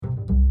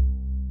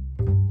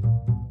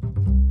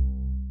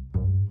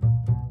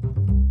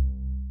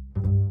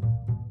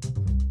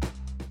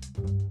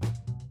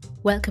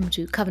Welcome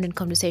to Covenant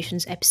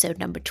Conversations episode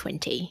number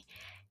 20.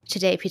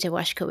 Today, Peter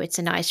Washkowitz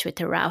and I,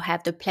 Shweta Rao,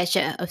 have the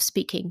pleasure of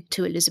speaking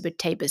to Elizabeth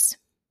Tabus.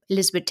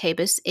 Elizabeth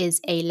Tabus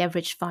is a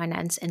leveraged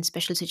finance and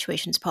special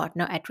situations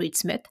partner at Reed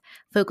Smith,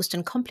 focused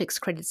on complex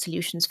credit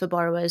solutions for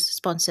borrowers,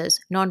 sponsors,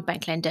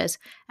 non-bank lenders,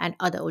 and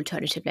other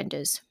alternative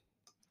lenders.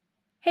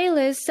 Hey,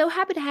 Liz, so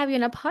happy to have you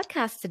on a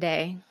podcast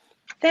today.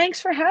 Thanks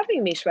for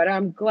having me, Shweta.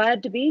 I'm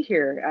glad to be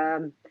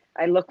here.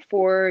 I look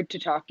forward to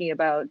talking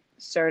about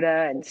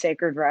CERTA and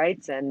sacred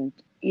rights and,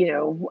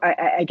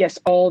 I guess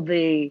all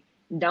the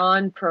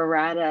non-pro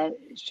rata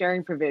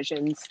sharing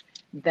provisions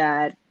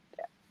that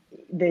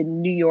the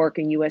New York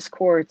and U.S.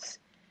 courts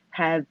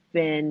have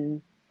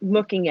been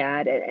looking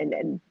at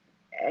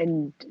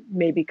and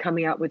maybe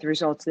coming out with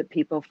results that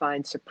people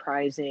find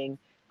surprising,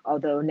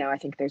 although now I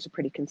think there's a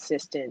pretty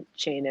consistent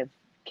chain of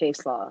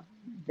case law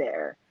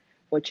there,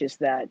 which is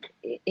that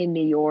in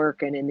New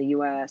York and in the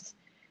U.S.,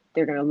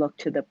 they're going to look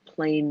to the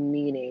plain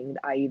meaning,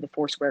 i.e. the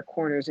four square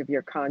corners of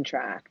your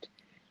contract,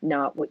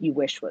 not what you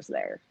wish was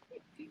there.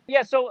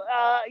 Yeah, so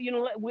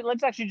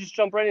let's actually just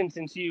jump right in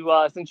since you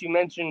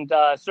mentioned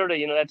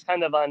CERTA. That's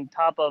kind of on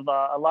top of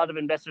a lot of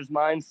investors'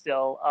 minds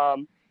still.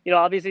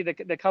 Obviously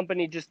the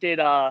company just did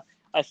a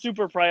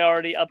super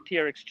priority up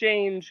tier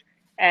exchange,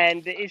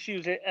 and the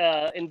issues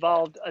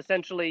involved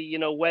essentially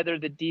whether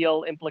the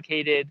deal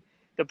implicated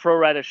the pro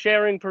rata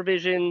sharing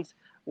provisions,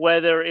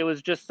 whether it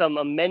was just some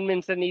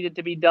amendments that needed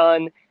to be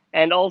done,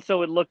 and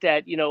also it looked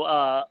at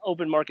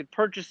open market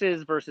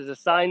purchases versus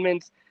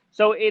assignments.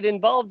 So it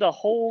involved a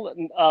whole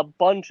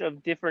bunch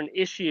of different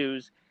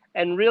issues,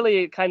 and really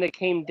it kind of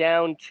came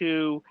down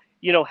to,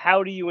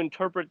 how do you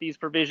interpret these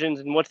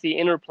provisions and what's the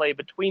interplay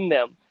between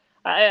them?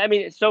 I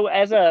mean, so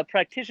as a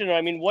practitioner,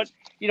 I mean, what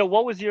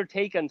was your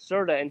take on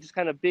CERTA and just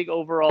kind of big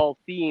overall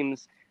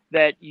themes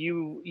that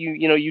you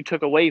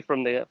took away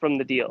from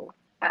the deal?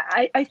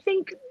 I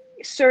think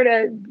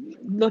CERTA,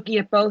 looking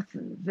at both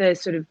the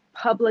sort of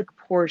public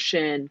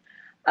portion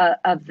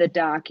of the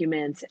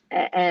documents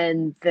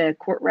and the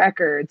court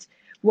records,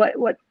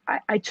 what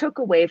I took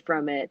away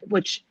from it,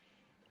 which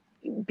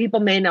people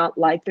may not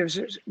like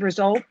the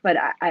result, but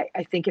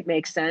I think it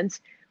makes sense,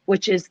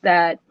 which is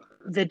that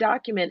the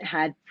document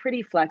had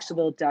pretty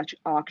flexible Dutch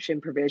auction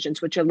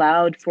provisions, which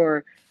allowed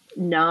for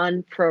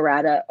non-pro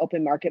rata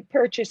open market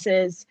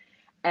purchases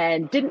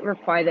and didn't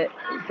require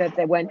that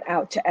they went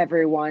out to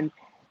everyone.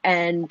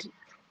 And,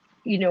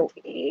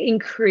 in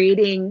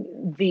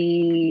creating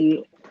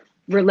the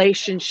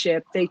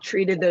relationship, they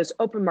treated those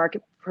open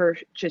market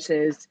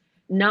purchases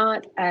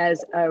not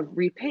as a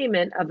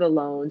repayment of the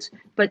loans,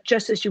 but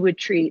just as you would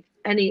treat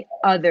any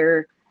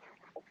other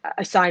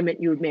assignment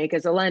you would make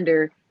as a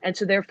lender. And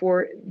so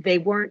therefore they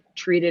weren't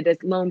treated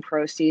as loan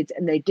proceeds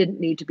and they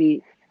didn't need to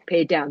be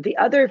paid down. The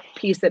other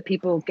piece that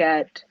people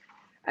get,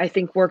 I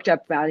think, worked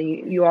up about,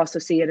 and you also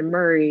see it in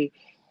Murray,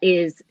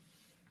 is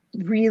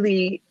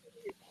really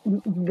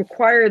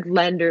required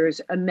lenders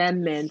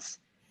amendments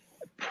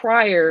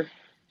prior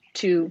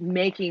to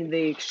making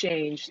the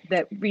exchange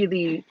that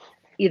really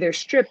either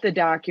strip the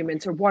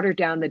documents or water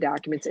down the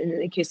documents, and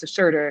in the case of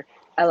CERTA,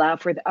 allow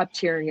for the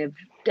up-tiering of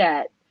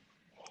debt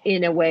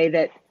in a way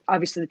that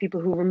obviously the people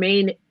who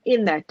remain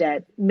in that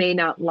debt may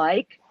not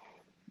like.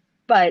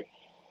 But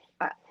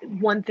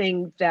one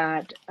thing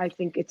that I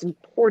think it's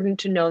important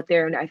to note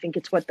there, and I think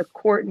it's what the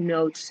court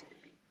notes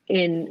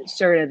in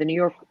CERTA, the New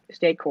York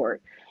State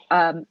Court,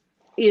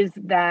 is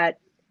that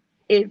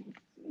if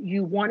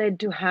you wanted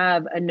to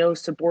have a no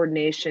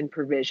subordination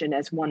provision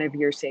as one of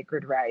your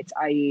sacred rights,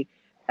 i.e.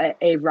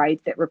 a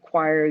right that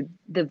required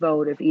the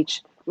vote of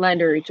each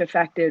lender, each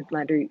affected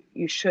lender,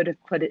 you should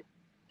have put it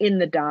in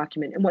the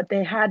document. And what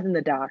they had in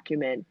the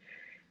document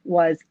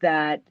was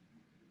that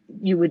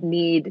you would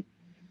need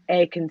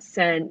a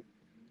consent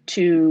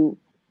to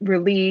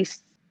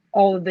release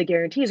all of the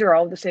guarantees or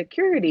all of the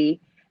security.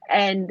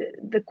 And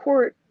the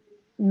court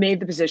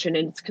made the position,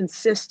 and it's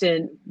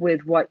consistent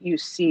with what you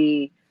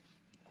see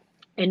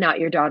in Not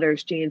Your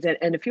Daughter's Genes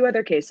and a few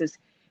other cases,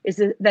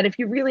 is that if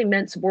you really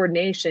meant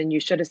subordination, you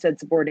should have said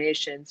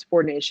subordination.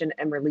 Subordination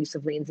and release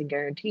of liens and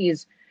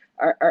guarantees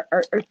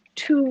are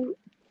two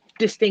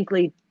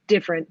distinctly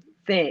different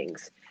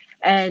things.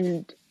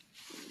 And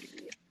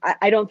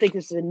I don't think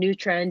this is a new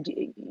trend.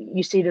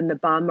 You see it in the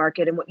bond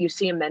market, and what you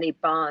see in many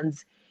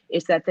bonds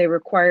is that they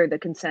require the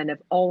consent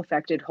of all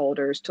affected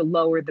holders to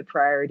lower the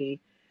priority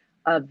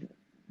of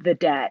the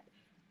debt.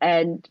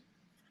 And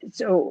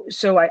so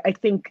I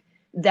think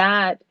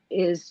that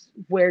is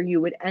where you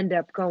would end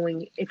up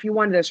going if you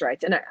wanted those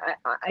rights. And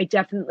I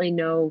definitely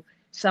know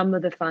some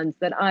of the funds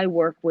that I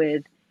work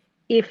with,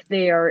 if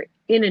they are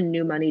in a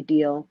new money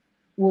deal,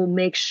 will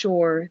make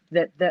sure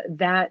that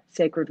that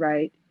sacred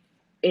right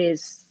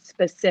is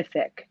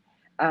specific,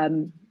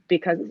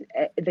 because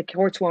the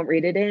courts won't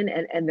read it in,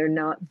 and they're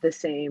not the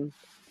same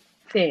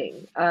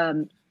thing.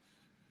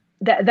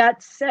 That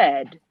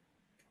said,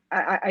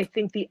 I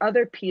think the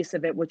other piece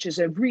of it, which is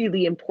a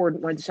really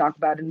important one to talk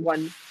about, and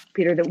one,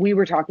 Peter, that we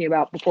were talking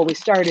about before we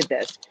started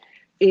this,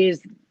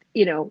 is,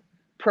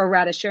 pro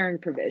rata sharing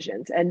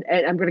provisions. And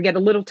I'm going to get a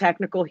little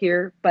technical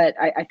here, but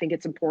I think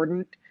it's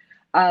important.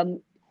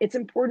 It's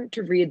important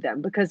to read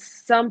them because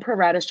some pro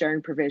rata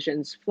sharing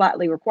provisions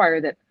flatly require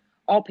that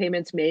all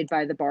payments made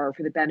by the borrower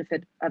for the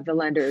benefit of the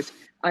lenders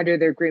under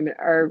their agreement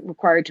are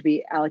required to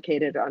be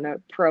allocated on a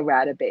pro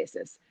rata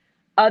basis.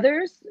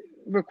 Others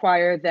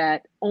require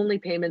that only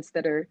payments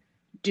that are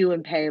due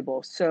and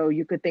payable. So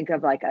you could think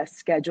of like a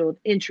scheduled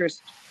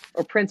interest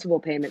or principal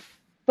payment.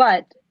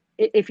 But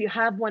if you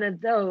have one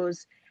of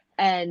those,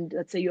 and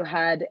let's say you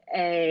had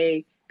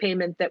a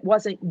payment that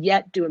wasn't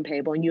yet due and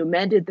payable, and you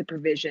amended the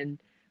provision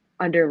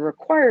under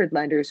required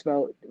lenders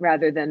vote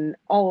rather than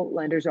all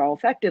lenders or all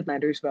affected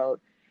lenders vote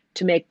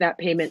to make that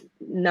payment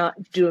not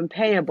due and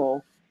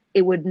payable,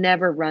 it would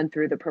never run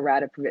through the pro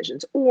rata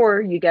provisions.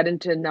 Or you get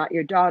into not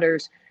your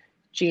daughter's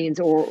Jean's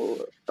or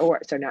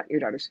sorry, not your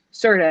daughter's,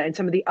 CERTA, and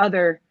some of the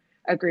other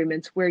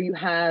agreements where you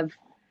have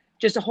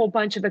just a whole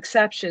bunch of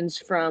exceptions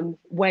from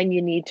when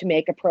you need to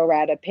make a pro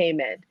rata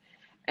payment.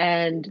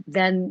 And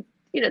then,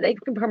 they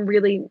can become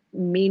really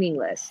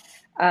meaningless.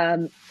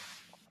 And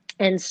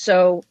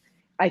so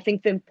I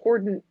think the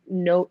important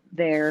note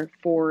there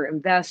for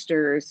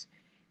investors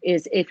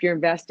is if you're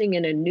investing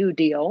in a new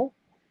deal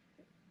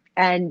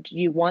and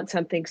you want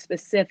something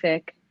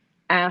specific,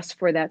 ask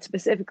for that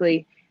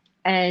specifically.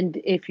 And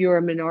if you're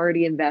a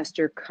minority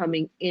investor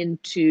coming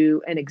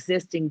into an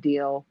existing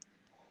deal,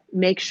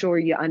 make sure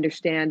you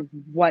understand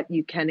what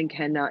you can and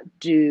cannot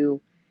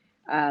do,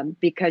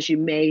 because you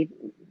may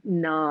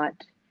not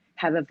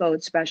have a vote,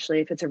 especially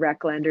if it's a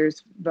rec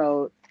lender's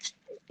vote,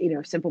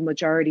 simple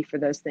majority for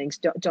those things.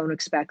 Don't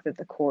expect that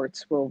the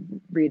courts will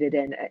read it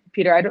in.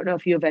 Peter, I don't know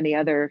if you have any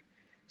other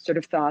sort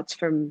of thoughts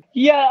from.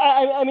 Yeah,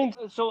 I mean,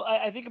 so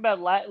I think about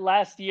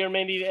last year,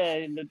 maybe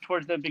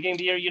towards the beginning of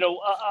the year,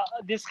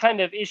 this kind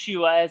of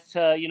issue as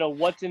to,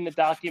 what's in the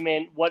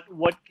document, what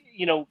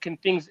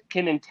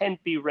can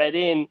intent be read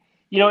in,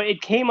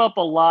 it came up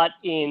a lot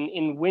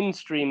in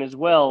Windstream as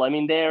well. I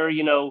mean, there,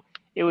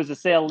 it was a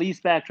sale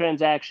leaseback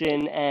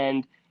transaction,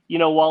 and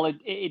while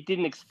it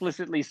didn't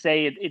explicitly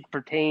say it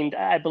pertained,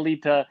 I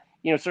believe, to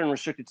certain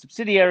restricted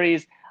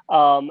subsidiaries,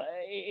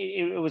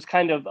 it was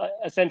kind of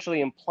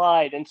essentially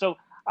implied. And so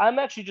I'm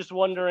actually just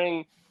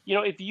wondering,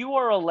 if you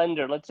are a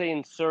lender, let's say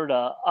in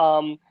CERTA,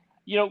 are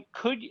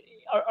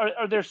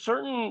there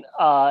certain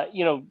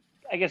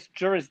I guess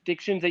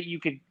jurisdictions that you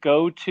could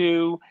go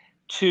to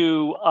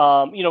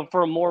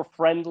for a more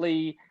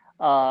friendly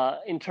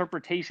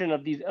interpretation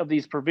of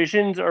these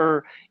provisions?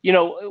 Or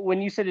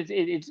when you said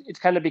it's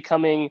kind of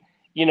becoming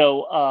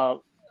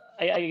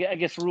I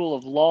guess rule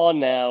of law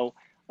now,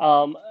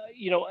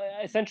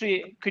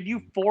 essentially, could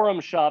you forum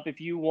shop if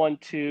you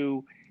want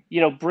to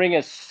bring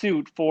a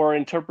suit for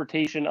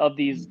interpretation of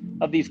these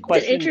questions?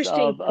 It's an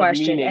interesting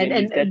question,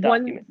 and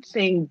one documents.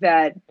 Thing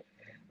that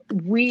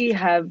we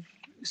have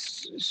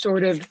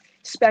sort of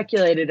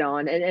speculated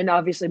on, and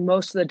obviously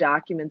most of the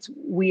documents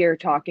we are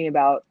talking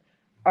about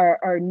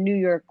are New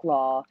York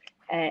law,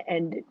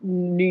 and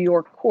New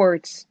York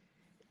courts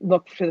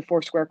look for the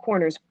four square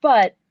corners.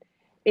 But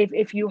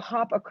if you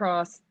hop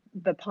across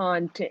the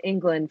pond to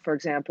England, for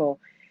example,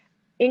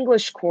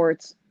 English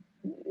courts,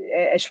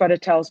 as Shweta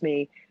tells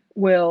me,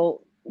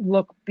 will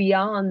look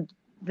beyond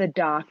the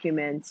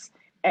documents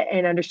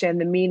and understand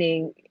the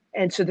meaning.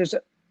 And so there's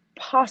a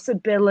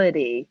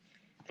possibility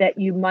that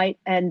you might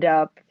end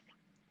up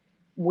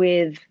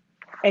with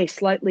a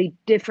slightly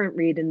different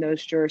read in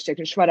those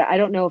jurisdictions. Shweta, I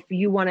don't know if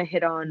you want to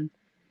hit on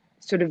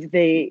sort of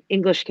the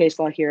English case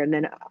law here, and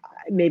then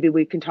maybe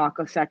we can talk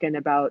a second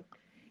about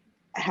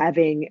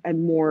having a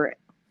more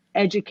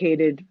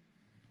educated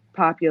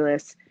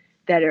populace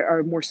that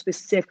are more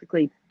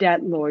specifically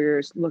debt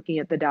lawyers looking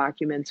at the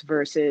documents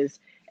versus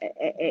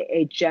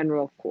a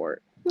general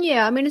court.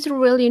 Yeah, I mean, it's a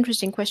really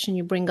interesting question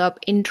you bring up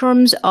in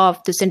terms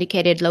of the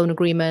syndicated loan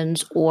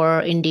agreements, or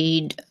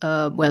indeed,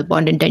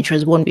 bond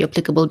indentures won't be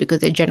applicable because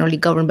they're generally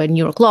governed by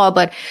New York law,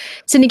 but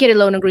syndicated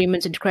loan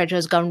agreements and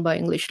creditors governed by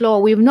English law.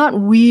 We've not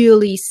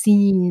really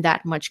seen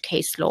that much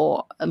case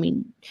law. I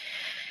mean,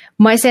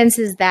 my sense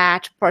is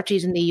that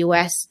parties in the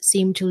US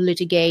seem to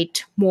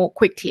litigate more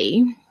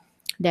quickly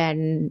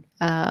than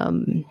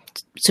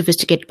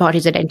sophisticated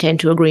parties that enter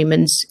into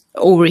agreements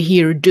over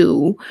here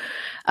do.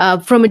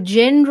 From a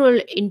general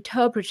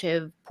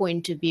interpretive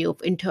point of view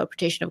of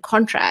interpretation of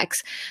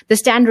contracts, the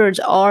standards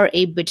are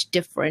a bit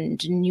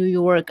different. In New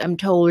York, I'm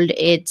told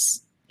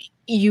it's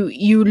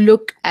you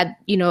look at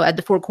at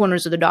the four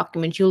corners of the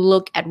document, you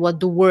look at what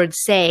the words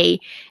say,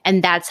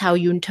 and that's how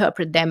you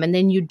interpret them, and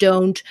then you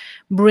don't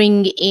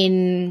bring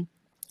in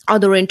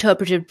other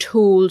interpretive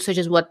tools such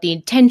as what the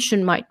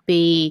intention might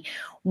be,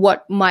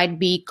 what might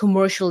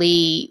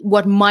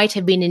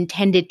have been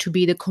intended to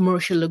be the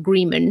commercial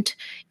agreement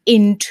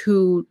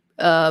into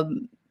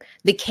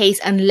the case,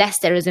 unless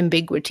there is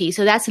ambiguity.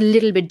 So that's a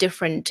little bit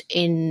different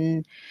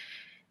in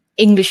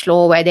English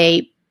law, where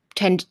they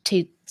tend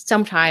to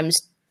sometimes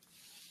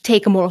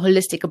take a more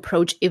holistic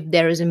approach if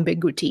there is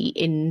ambiguity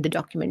in the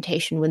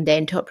documentation when they're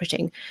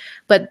interpreting.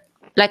 But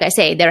like I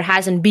say, there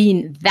hasn't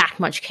been that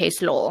much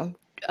case law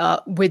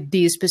with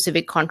these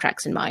specific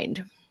contracts in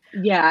mind?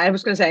 Yeah, I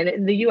was going to say,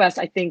 in the U.S.,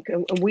 I think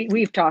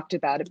we've talked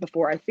about it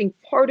before. I think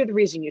part of the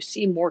reason you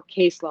see more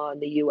case law in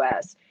the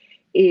U.S.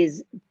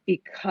 is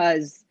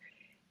because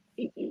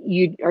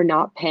you are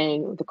not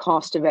paying the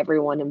cost of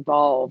everyone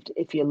involved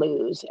if you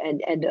lose,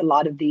 and a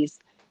lot of these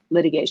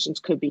litigations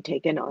could be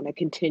taken on a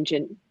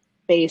contingent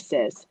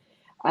basis.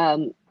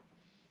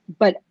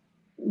 But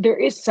there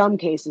is some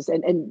cases,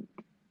 and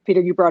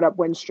Peter, you brought up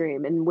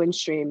Windstream, and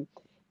Windstream,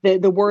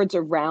 the words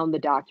around the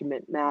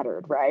document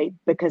mattered, right?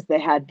 Because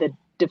they had the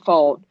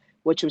default,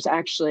 which was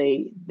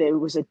actually, there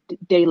was a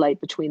daylight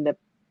between the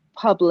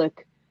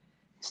public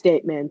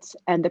statements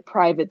and the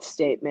private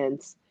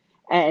statements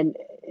and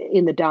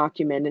in the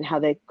document and how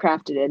they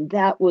crafted it. And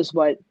that was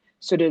what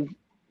sort of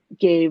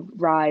gave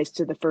rise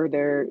to the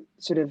further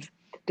sort of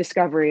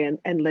discovery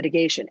and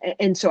litigation.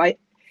 And so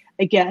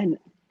again,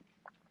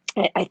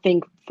 I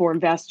think for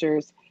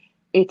investors,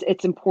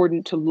 it's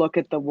important to look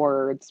at the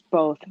words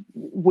both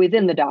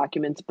within the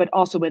documents, but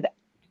also with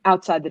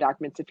outside the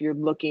documents if you're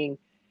looking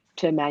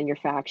to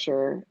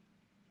manufacture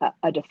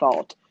a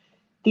default.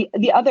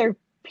 The other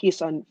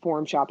piece on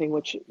forum shopping,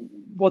 which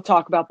we'll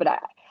talk about, but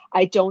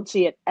I don't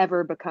see it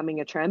ever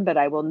becoming a trend, but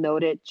I will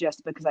note it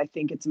just because I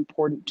think it's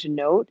important to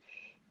note,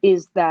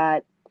 is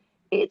that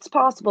it's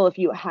possible if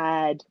you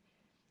had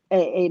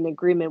an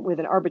agreement with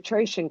an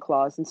arbitration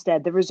clause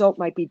instead, the result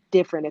might be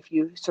different if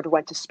you sort of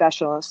went to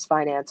specialist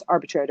finance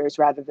arbitrators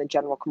rather than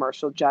general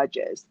commercial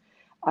judges.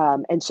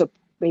 And so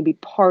maybe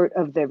part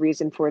of the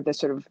reason for the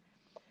sort of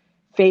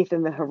faith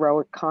in the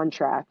heroic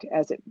contract,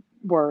 as it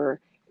were,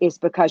 is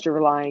because you're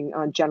relying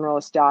on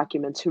generalist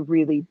documents who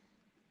really,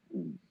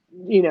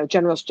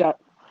 generalist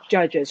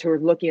judges who are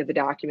looking at the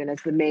document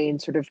as the main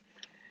sort of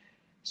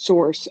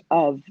source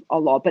of a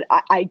law. But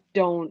I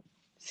don't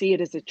see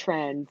it as a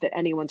trend that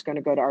anyone's going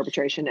to go to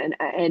arbitration.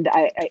 And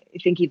I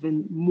think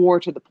even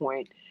more to the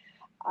point,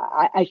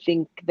 I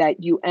think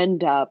that you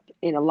end up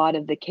in a lot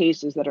of the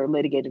cases that are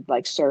litigated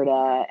like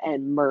Serta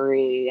and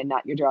Murray and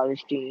Not Your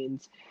Daughter's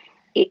Jeans,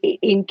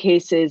 in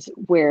cases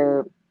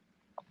where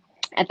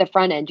at the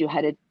front end you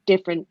had a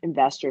different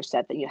investor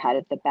set than you had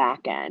at the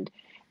back end.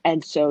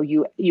 And so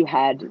you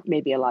had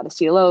maybe a lot of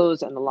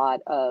CLOs and a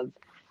lot of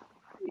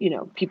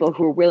people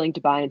who were willing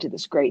to buy into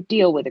this great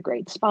deal with a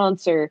great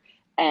sponsor.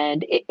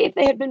 And if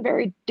they had been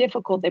very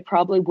difficult, they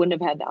probably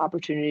wouldn't have had the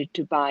opportunity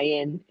to buy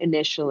in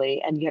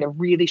initially. And you had a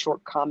really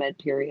short comment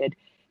period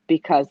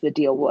because the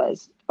deal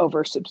was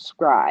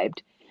oversubscribed.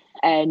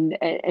 And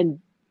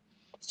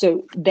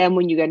so then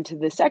when you get into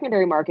the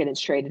secondary market,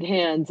 it's traded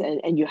hands,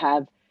 and you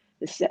have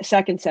the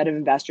second set of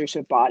investors who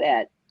have bought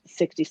at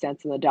 60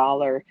 cents on the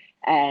dollar,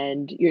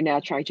 and you're now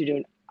trying to do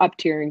an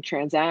up-tiering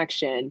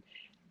transaction,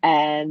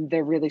 and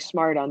they're really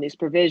smart on these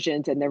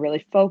provisions and they're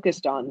really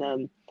focused on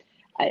them.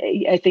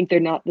 I think they're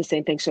not the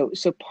same thing. So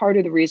part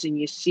of the reason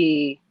you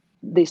see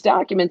these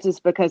documents is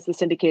because the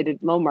syndicated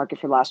loan market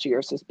for the last 2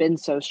 years has been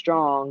so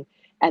strong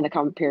and the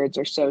comment periods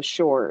are so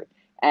short.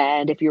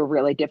 And if you're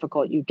really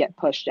difficult, you get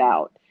pushed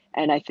out.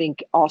 And I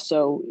think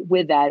also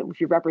with that, if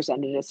you're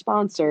represented as a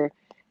sponsor,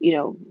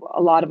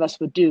 a lot of us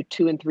would do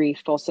 2 and 3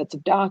 full sets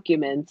of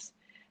documents,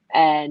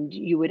 and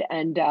you would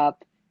end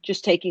up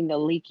just taking the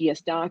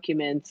leakiest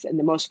documents, and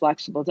the most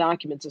flexible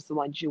documents is the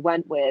ones you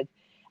went with.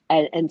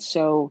 And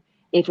so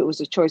if it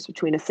was a choice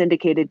between a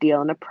syndicated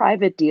deal and a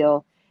private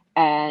deal,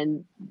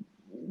 and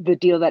the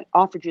deal that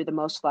offered you the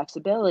most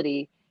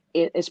flexibility,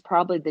 it is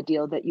probably the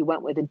deal that you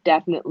went with. And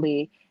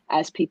definitely,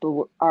 as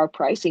people are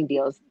pricing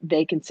deals,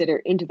 they consider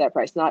into that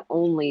price not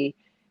only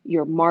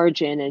your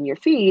margin and your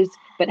fees,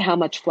 but how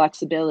much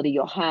flexibility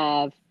you'll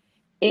have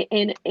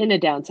in a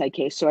downside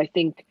case. So I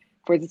think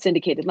for the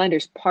syndicated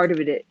lenders, part of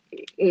it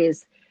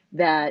is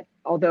that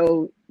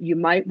although you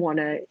might want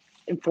to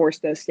enforce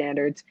those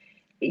standards,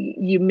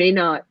 you may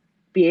not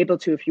be able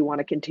to if you want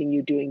to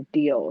continue doing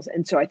deals.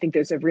 And so I think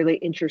there's a really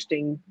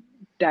interesting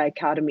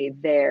dichotomy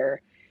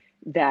there,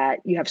 that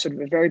you have sort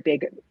of a very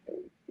big,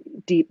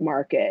 deep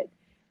market.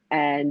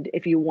 And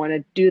if you want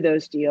to do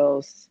those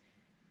deals,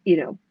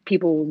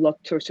 people will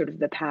look to sort of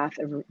the path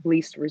of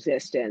least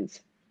resistance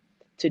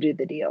to do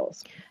the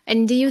deals.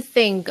 And do you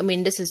think,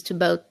 this is to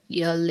both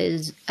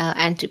Liz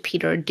and to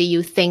Peter, do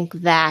you think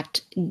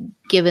that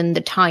given the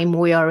time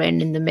we are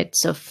in the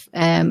midst of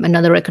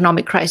another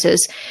economic crisis,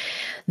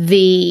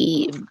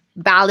 the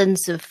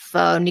balance of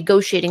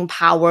negotiating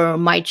power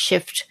might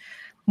shift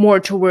more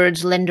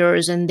towards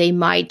lenders, and they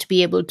might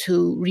be able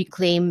to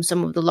reclaim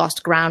some of the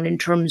lost ground in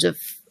terms of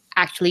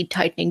actually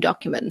tightening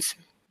documents?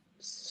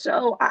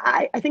 So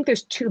I think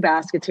there's 2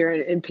 baskets here.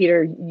 And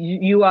Peter,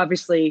 you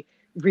obviously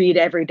read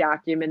every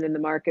document in the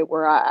market,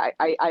 where I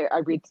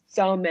read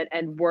some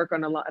and work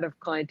on a lot of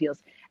client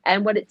deals.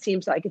 And what it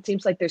seems like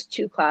there's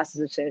 2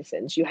 classes of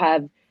citizens. You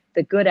have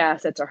the good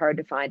assets are hard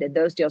to find, and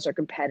those deals are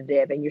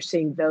competitive, and you're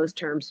seeing those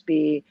terms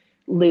be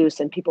loose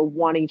and people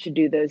wanting to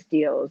do those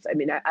deals.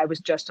 I was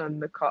just on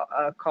the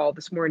call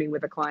this morning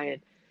with a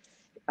client,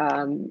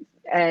 and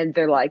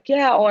they're like,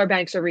 yeah, all our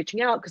banks are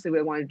reaching out because they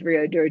wanted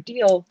to do a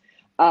deal.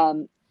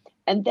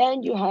 And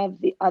then you have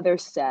the other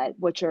set,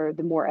 which are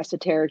the more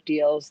esoteric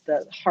deals,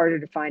 the harder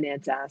to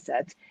finance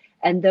assets.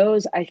 And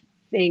those, I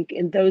think,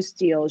 in those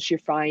deals, you're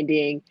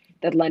finding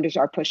that lenders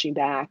are pushing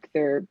back.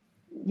 They're,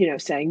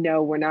 saying,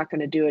 no, we're not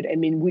going to do it. I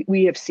mean,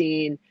 we have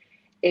seen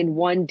in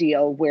one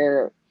deal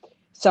where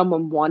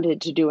someone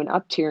wanted to do an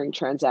up-tiering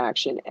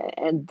transaction,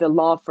 and the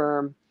law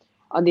firm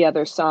on the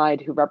other side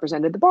who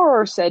represented the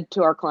borrower said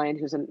to our client,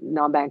 who's a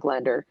non-bank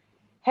lender,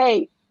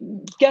 hey,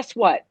 guess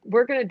what?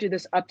 We're going to do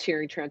this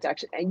up-tiering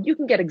transaction, and you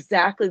can get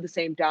exactly the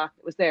same doc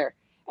that was there.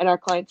 And our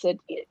client said,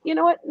 you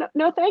know what?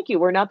 No, thank you.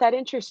 We're not that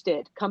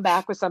interested. Come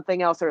back with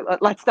something else, or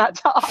let's not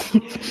talk.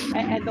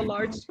 And the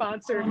large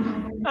sponsor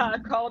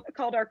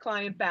called our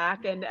client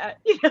back, and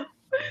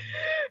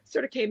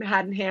sort of came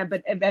hand in hand.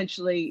 But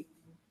eventually,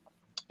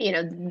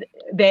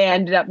 they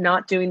ended up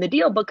not doing the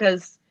deal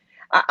because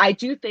I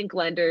do think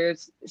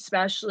lenders,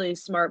 especially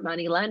smart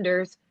money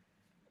lenders,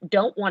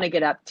 don't want to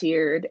get up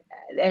tiered,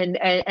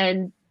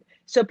 and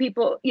so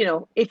people,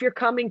 if you're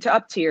coming to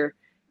up tier,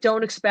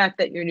 don't expect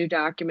that your new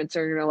documents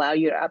are going to allow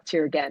you to up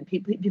tier again.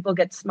 People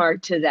get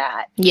smart to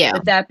that. Yeah.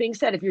 But that being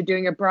said, if you're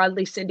doing a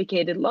broadly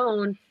syndicated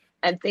loan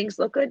and things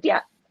look good, yeah,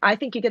 I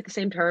think you get the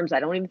same terms.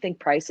 I don't even think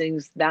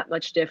pricing's that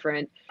much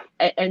different.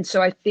 And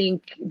so I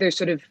think there's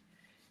sort of,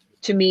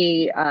 to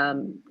me,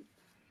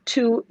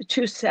 two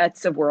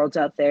sets of worlds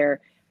out there,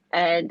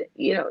 and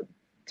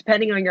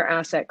depending on your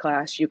asset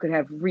class, you could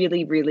have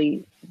really,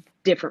 really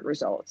different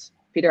results.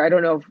 Peter, I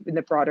don't know if in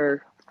the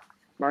broader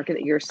market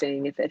that you're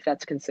seeing, if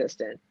that's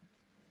consistent.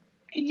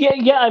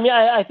 Yeah. I mean,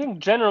 I think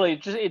generally,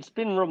 just it's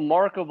been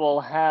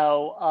remarkable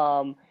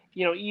how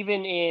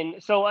even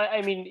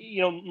I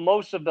mean,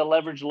 most of the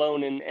leverage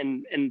loan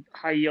and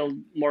high yield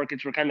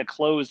markets were kind of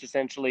closed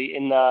essentially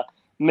in the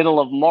middle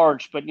of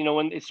March, but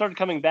when it started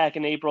coming back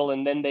in April,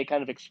 and then they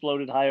kind of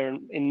exploded higher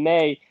in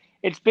May.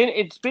 It's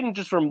been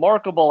just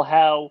remarkable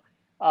how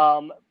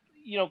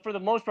for the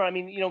most part, I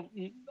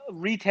mean,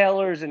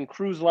 retailers and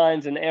cruise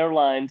lines and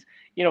airlines,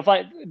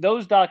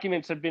 those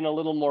documents have been a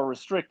little more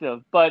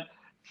restrictive, but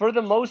for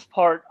the most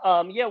part,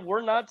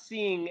 we're not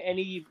seeing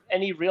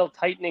any real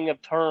tightening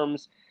of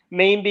terms.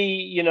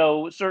 Maybe,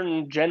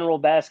 certain general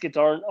baskets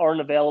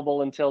aren't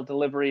available until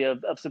delivery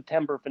of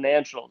September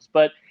financials,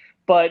 but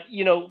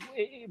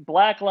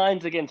black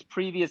lines against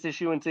previous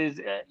issuances,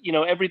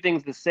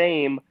 everything's the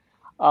same.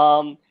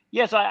 So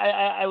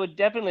I would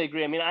definitely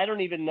agree. I mean, I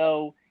don't even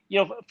know,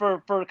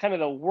 for kind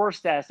of the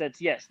worst assets,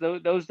 yes,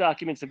 those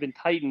documents have been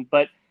tightened,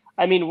 but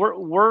I mean,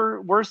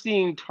 we're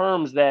seeing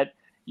terms that,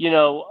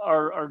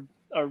 are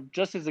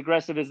just as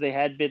aggressive as they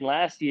had been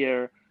last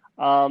year.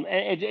 And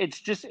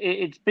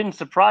it's been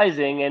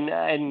surprising,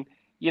 and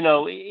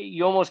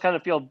you almost kind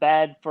of feel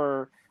bad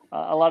for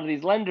a lot of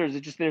these lenders.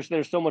 It's just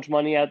there's so much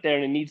money out there,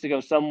 and it needs to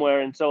go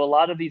somewhere. And so a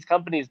lot of these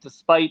companies,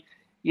 despite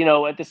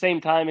at the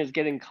same time as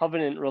getting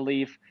covenant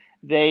relief,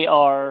 they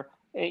are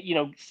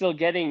still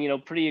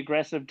getting pretty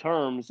aggressive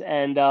terms.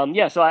 And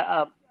so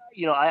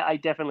I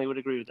definitely would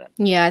agree with that.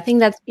 Yeah, I think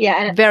that's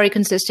very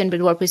consistent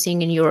with what we're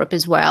seeing in Europe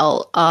as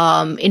well.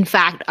 In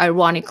fact,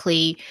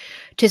 ironically,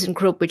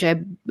 ThyssenKrupp,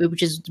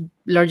 which is the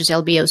largest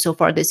LBO so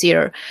far this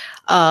year,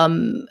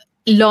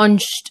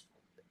 launched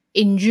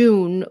in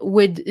June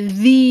with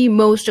the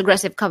most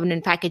aggressive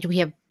covenant package we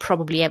have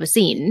probably ever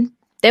seen.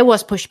 There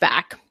was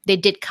pushback. They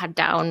did cut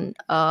down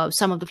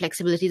some of the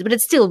flexibilities, but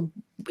it still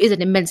is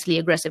an immensely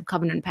aggressive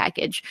covenant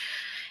package.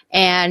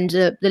 And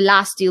the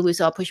last deal we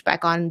saw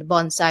pushback on the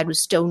bond side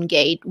was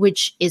Stonegate,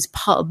 which is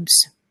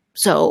pubs.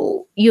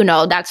 So,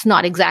 that's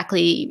not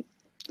exactly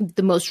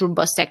the most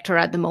robust sector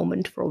at the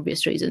moment for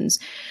obvious reasons.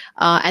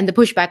 And the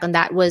pushback on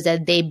that was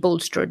that they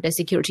bolstered their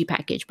security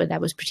package, but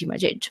that was pretty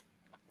much it.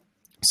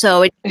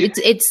 So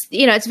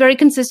it's very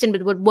consistent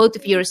with what both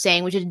of you are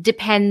saying, which it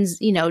depends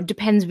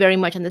very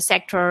much on the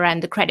sector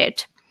and the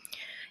credit.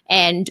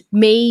 And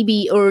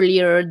maybe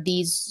earlier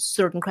these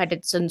certain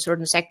credits and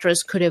certain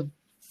sectors could have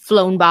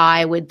flown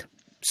by with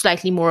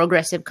slightly more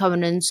aggressive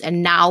covenants,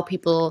 and now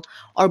people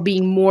are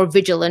being more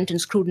vigilant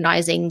and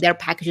scrutinizing their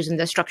packages and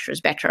their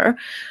structures better.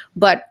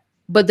 But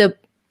the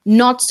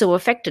not so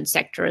affected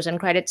sectors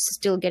and credits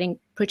still getting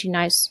pretty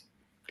nice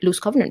loose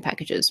covenant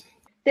packages.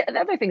 The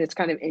other thing that's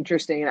kind of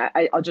interesting,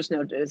 and I'll just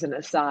note it as an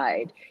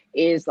aside,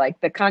 is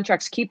like the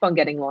contracts keep on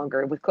getting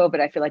longer. With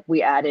COVID, I feel like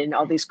we add in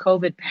all these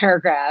COVID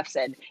paragraphs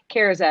and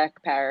CARES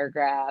Act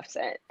paragraphs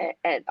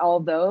and all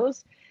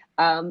those.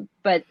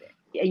 But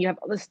you have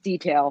all this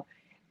detail.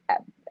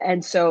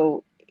 And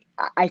so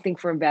I think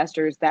for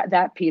investors,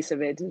 that piece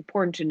of it is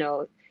important to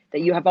note,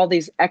 that you have all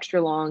these extra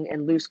long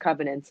and loose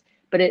covenants.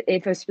 But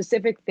if a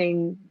specific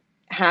thing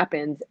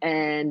happens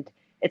and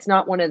it's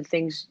not one of the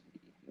things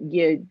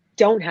you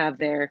don't have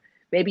there,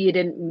 maybe you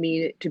didn't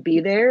mean it to be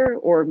there,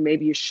 or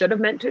maybe you should have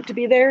meant it to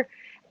be there,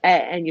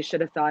 and you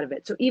should have thought of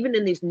it. So even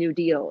in these new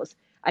deals,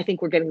 I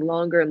think we're getting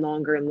longer and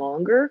longer and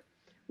longer,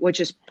 which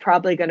is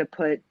probably going to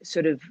put,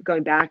 sort of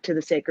going back to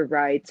the sacred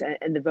rights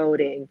and the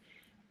voting,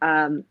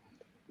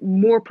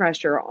 more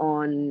pressure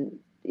on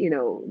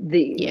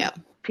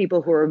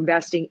people who are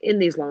investing in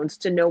these loans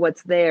to know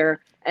what's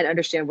there and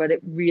understand what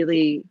it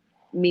really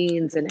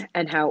means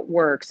and how it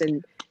works,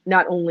 and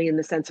not only in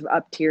the sense of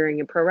up tiering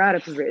and pro rata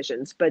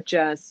provisions, but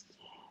just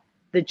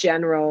the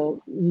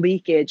general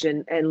leakage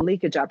and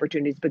leakage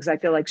opportunities, because I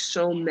feel like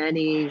so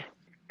many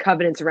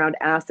covenants around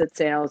asset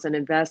sales and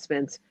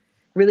investments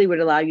really would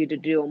allow you to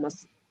do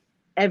almost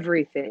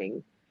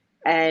everything.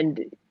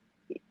 And,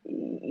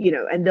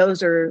 and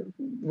those are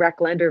rec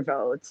lender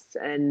votes.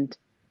 And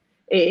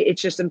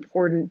it's just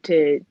important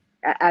to,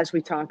 as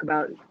we talk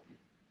about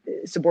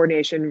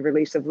subordination,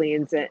 release of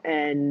liens,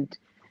 and,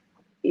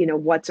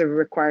 what's a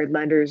required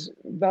lender's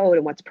vote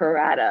and what's pro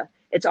rata.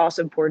 It's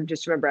also important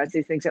just to remember, as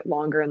these things get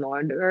longer and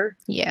longer,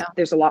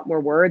 there's a lot more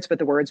words, but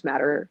the words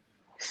matter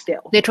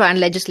still. They try and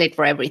legislate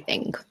for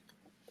everything.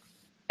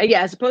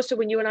 Yeah, as opposed to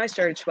when you and I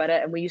started,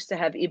 Shweta, and we used to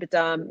have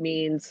EBITDA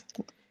means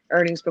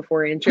earnings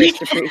before interest,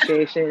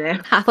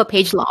 depreciation. Half a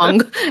page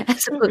long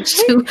as opposed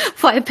to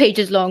 5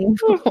 pages long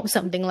or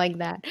something like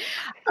that.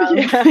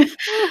 I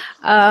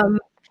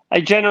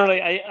generally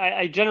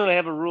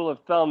have a rule of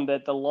thumb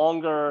that the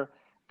longer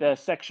the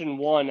section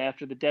 1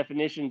 after the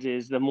definitions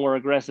is, the more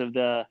aggressive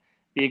the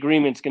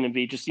agreement's going to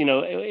be. Just,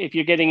 if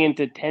you're getting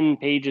into 10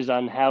 pages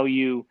on how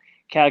you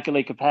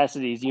calculate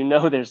capacities,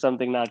 there's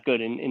something not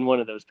good in one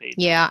of those pages.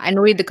 Yeah, and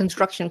read the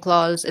construction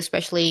clause,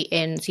 especially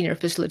in senior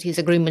facilities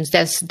agreements.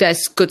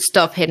 There's good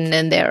stuff hidden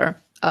in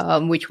there,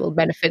 which will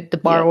benefit the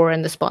borrower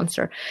and the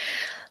sponsor.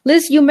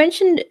 Liz, you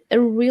mentioned a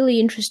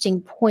really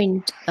interesting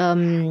point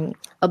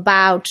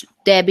about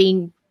there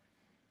being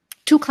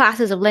 2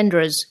 classes of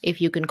lenders,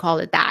 if you can call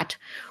it that.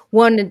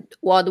 One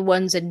are the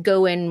ones that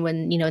go in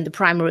when, in the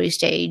primary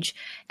stage,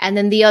 and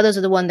then the others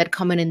are the ones that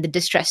come in the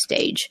distress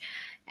stage.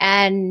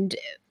 And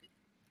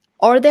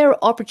are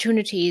there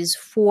opportunities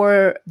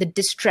for the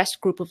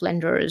distressed group of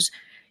lenders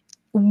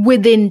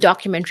within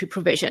documentary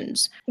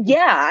provisions?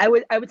 Yeah,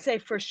 I would say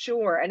for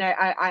sure. And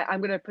I'm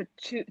going to put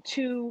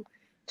two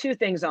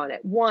things on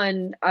it.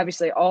 One,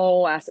 obviously,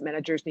 all asset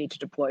managers need to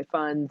deploy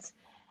funds.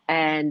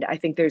 And I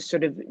think there's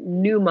sort of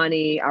new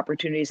money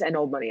opportunities and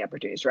old money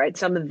opportunities, right?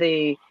 Some of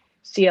the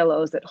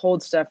CLOs that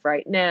hold stuff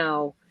right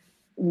now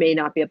may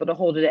not be able to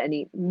hold it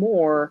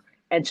anymore.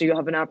 And so you'll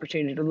have an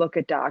opportunity to look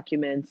at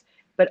documents,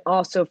 but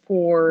also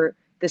for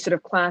the sort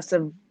of class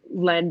of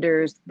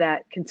lenders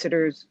that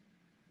considers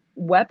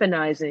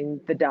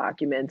weaponizing the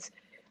documents,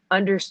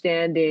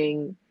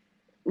 understanding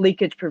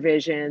leakage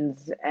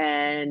provisions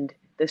and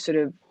the sort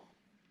of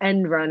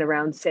end run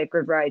around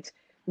sacred rights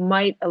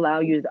might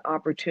allow you the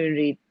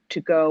opportunity to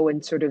go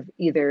and sort of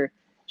either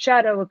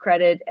shadow a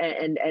credit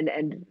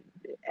and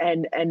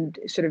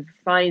sort of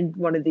find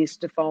one of these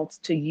defaults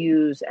to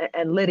use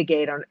and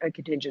litigate on a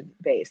contingent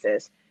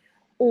basis.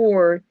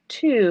 Or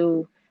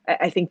 2,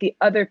 I think the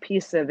other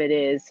piece of it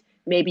is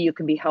maybe you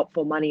can be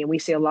helpful money. And we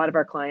see a lot of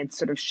our clients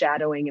sort of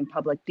shadowing in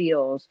public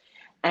deals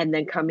and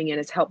then coming in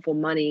as helpful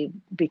money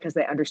because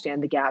they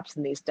understand the gaps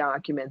in these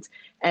documents.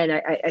 And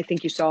I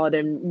think you saw it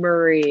in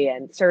Murray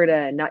and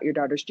Serta and Not Your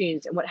Daughter's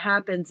Jeans. And what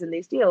happens in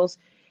these deals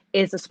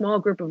is a small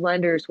group of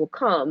lenders will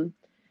come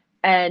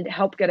and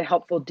help get a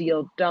helpful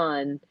deal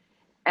done.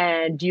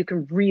 And you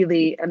can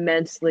really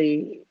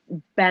immensely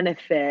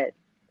benefit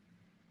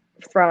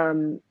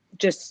from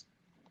just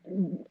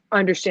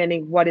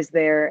understanding what is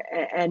there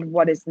and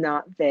what is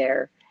not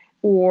there.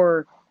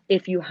 Or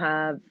if you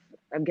have,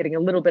 I'm getting a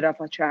little bit off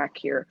track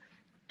here,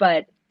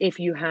 but if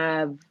you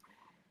have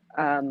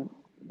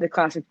the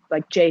classic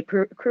like J.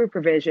 Crew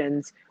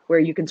provisions where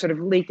you can sort of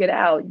leak it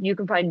out, you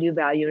can find new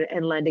value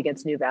and lend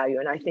against new value.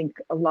 And I think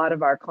a lot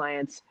of our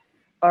clients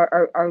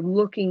are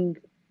looking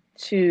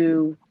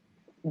to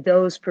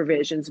those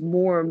provisions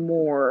more and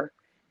more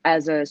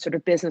as a sort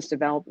of business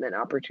development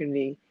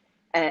opportunity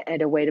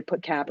and a way to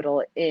put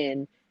capital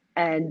in.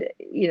 And,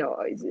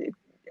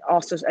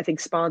 also I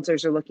think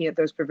sponsors are looking at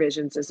those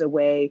provisions as a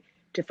way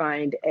to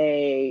find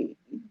a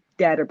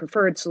debt or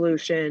preferred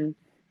solution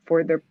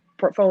for their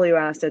portfolio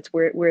assets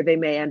where they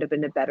may end up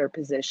in a better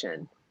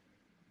position.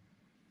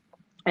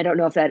 I don't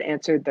know if that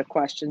answered the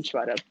question,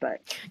 Shweta,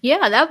 but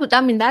yeah,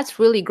 that's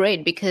really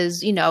great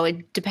because,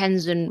 it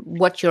depends on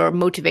what your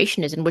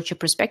motivation is and what your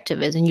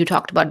perspective is. And you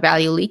talked about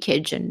value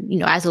leakage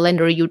and, as a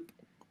lender,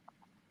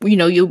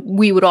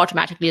 we would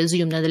automatically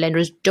assume that the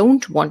lenders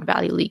don't want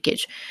value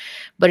leakage,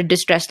 but a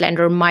distressed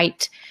lender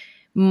might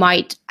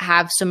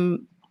have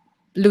some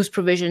loose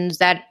provisions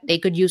that they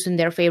could use in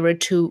their favor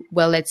to,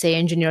 well, let's say,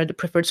 engineer the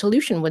preferred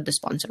solution with the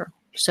sponsor.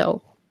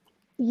 So,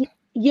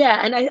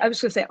 yeah, and I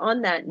was going to say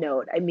on that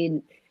note, I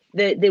mean,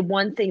 the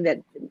one thing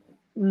that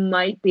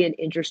might be an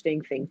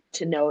interesting thing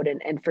to note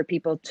and for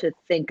people to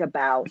think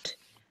about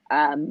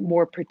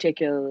more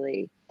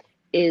particularly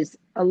is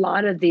a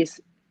lot of these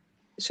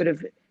sort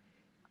of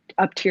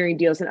up-tiering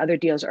deals and other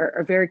deals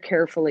are very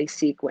carefully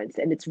sequenced.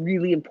 And it's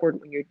really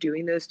important when you're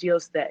doing those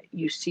deals that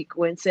you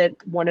sequence it.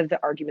 One of the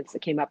arguments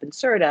that came up in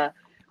Serta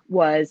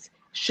was,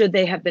 should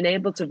they have been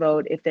able to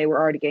vote if they were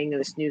already getting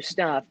this new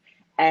stuff?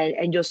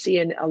 And you'll see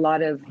in a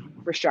lot of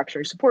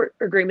restructuring support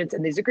agreements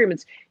and these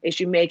agreements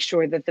is you make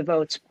sure that the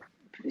votes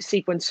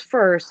sequence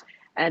first,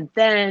 and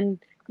then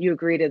you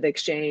agree to the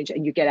exchange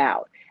and you get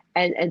out.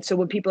 And so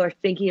when people are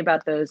thinking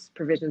about those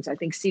provisions, I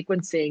think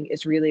sequencing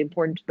is really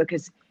important,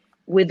 because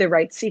with the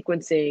right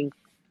sequencing,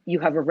 you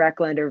have a rec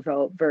lender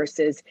vote,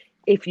 versus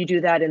if you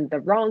do that in the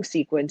wrong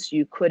sequence,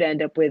 you could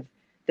end up with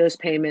those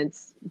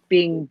payments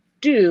being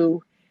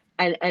due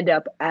and end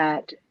up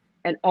at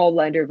an all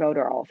lender vote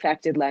or all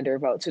affected lender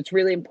vote. So it's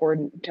really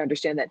important to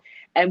understand that.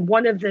 And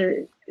one of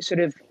the sort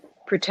of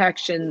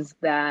protections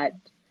that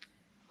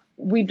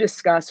we've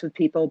discussed with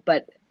people,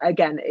 but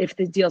again, if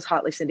the deal's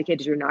hotly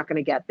syndicated, you're not going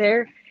to get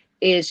there,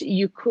 is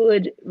you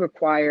could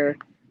require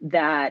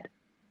that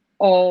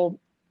all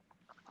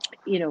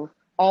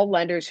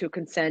lenders who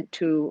consent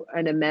to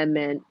an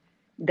amendment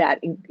that,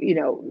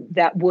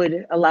 that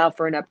would allow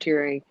for an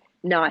up-tiering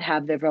not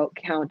have their vote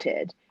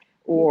counted.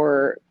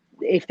 Or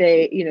if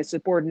they,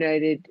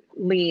 subordinated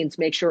liens,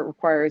 make sure it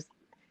requires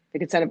the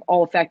consent of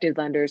all affected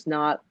lenders,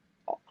 not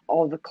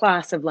all the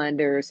class of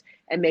lenders,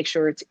 and make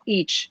sure it's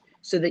each,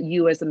 so that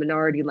you as the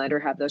minority lender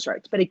have those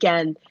rights. But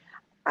again,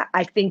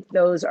 I think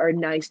those are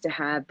nice to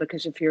have,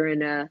 because if you're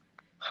in a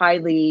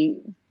highly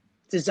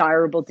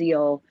desirable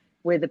deal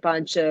with a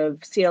bunch of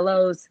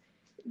CLOs,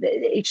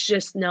 it's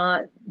just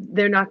not,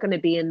 they're not going to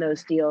be in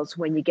those deals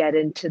when you get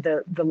into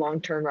the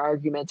long-term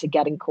argument to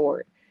get in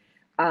court.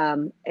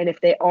 And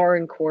if they are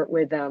in court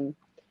with them,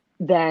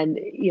 then,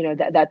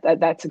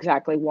 that's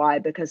exactly why,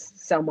 because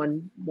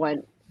someone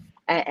went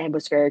and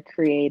was very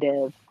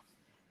creative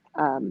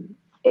in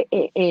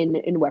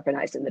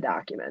weaponizing the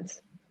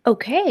documents.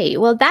 Okay,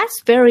 well,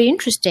 that's very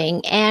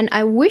interesting, and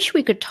I wish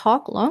we could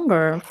talk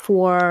longer.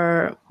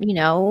 For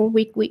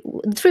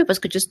the three of us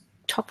could just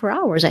talk for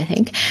hours, I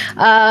think.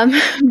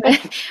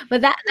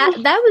 But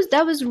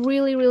that was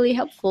really, really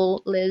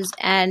helpful, Liz,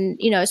 and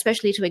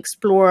especially to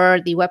explore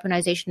the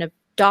weaponization of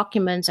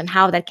documents and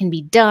how that can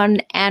be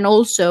done, and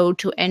also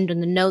to end on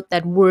the note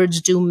that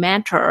words do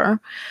matter,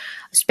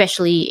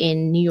 especially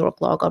in New York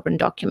law governed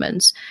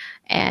documents,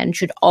 and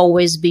should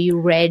always be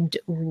read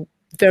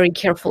very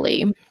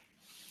carefully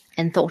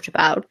and thought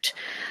about.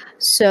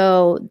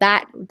 So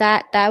that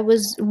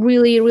was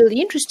really, really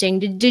interesting.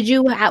 Did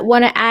you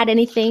want to add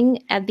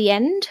anything at the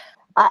end?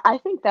 I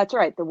think that's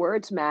right. The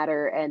words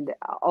matter. And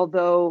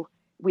although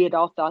we had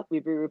all thought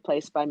we'd be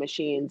replaced by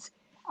machines,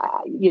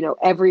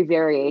 every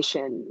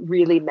variation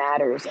really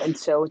matters. And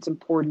so it's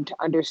important to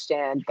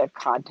understand the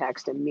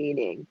context and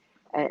meaning.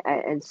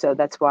 And so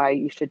that's why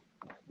you should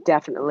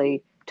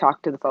definitely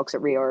talk to the folks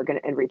at Reorg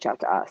and reach out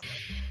to us.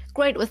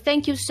 Great. Well,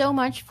 thank you so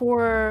much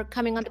for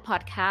coming on the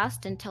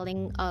podcast and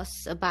telling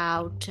us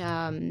about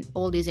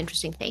all these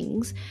interesting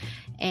things.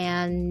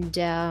 And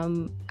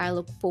I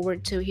look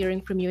forward to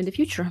hearing from you in the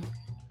future.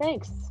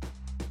 Thanks.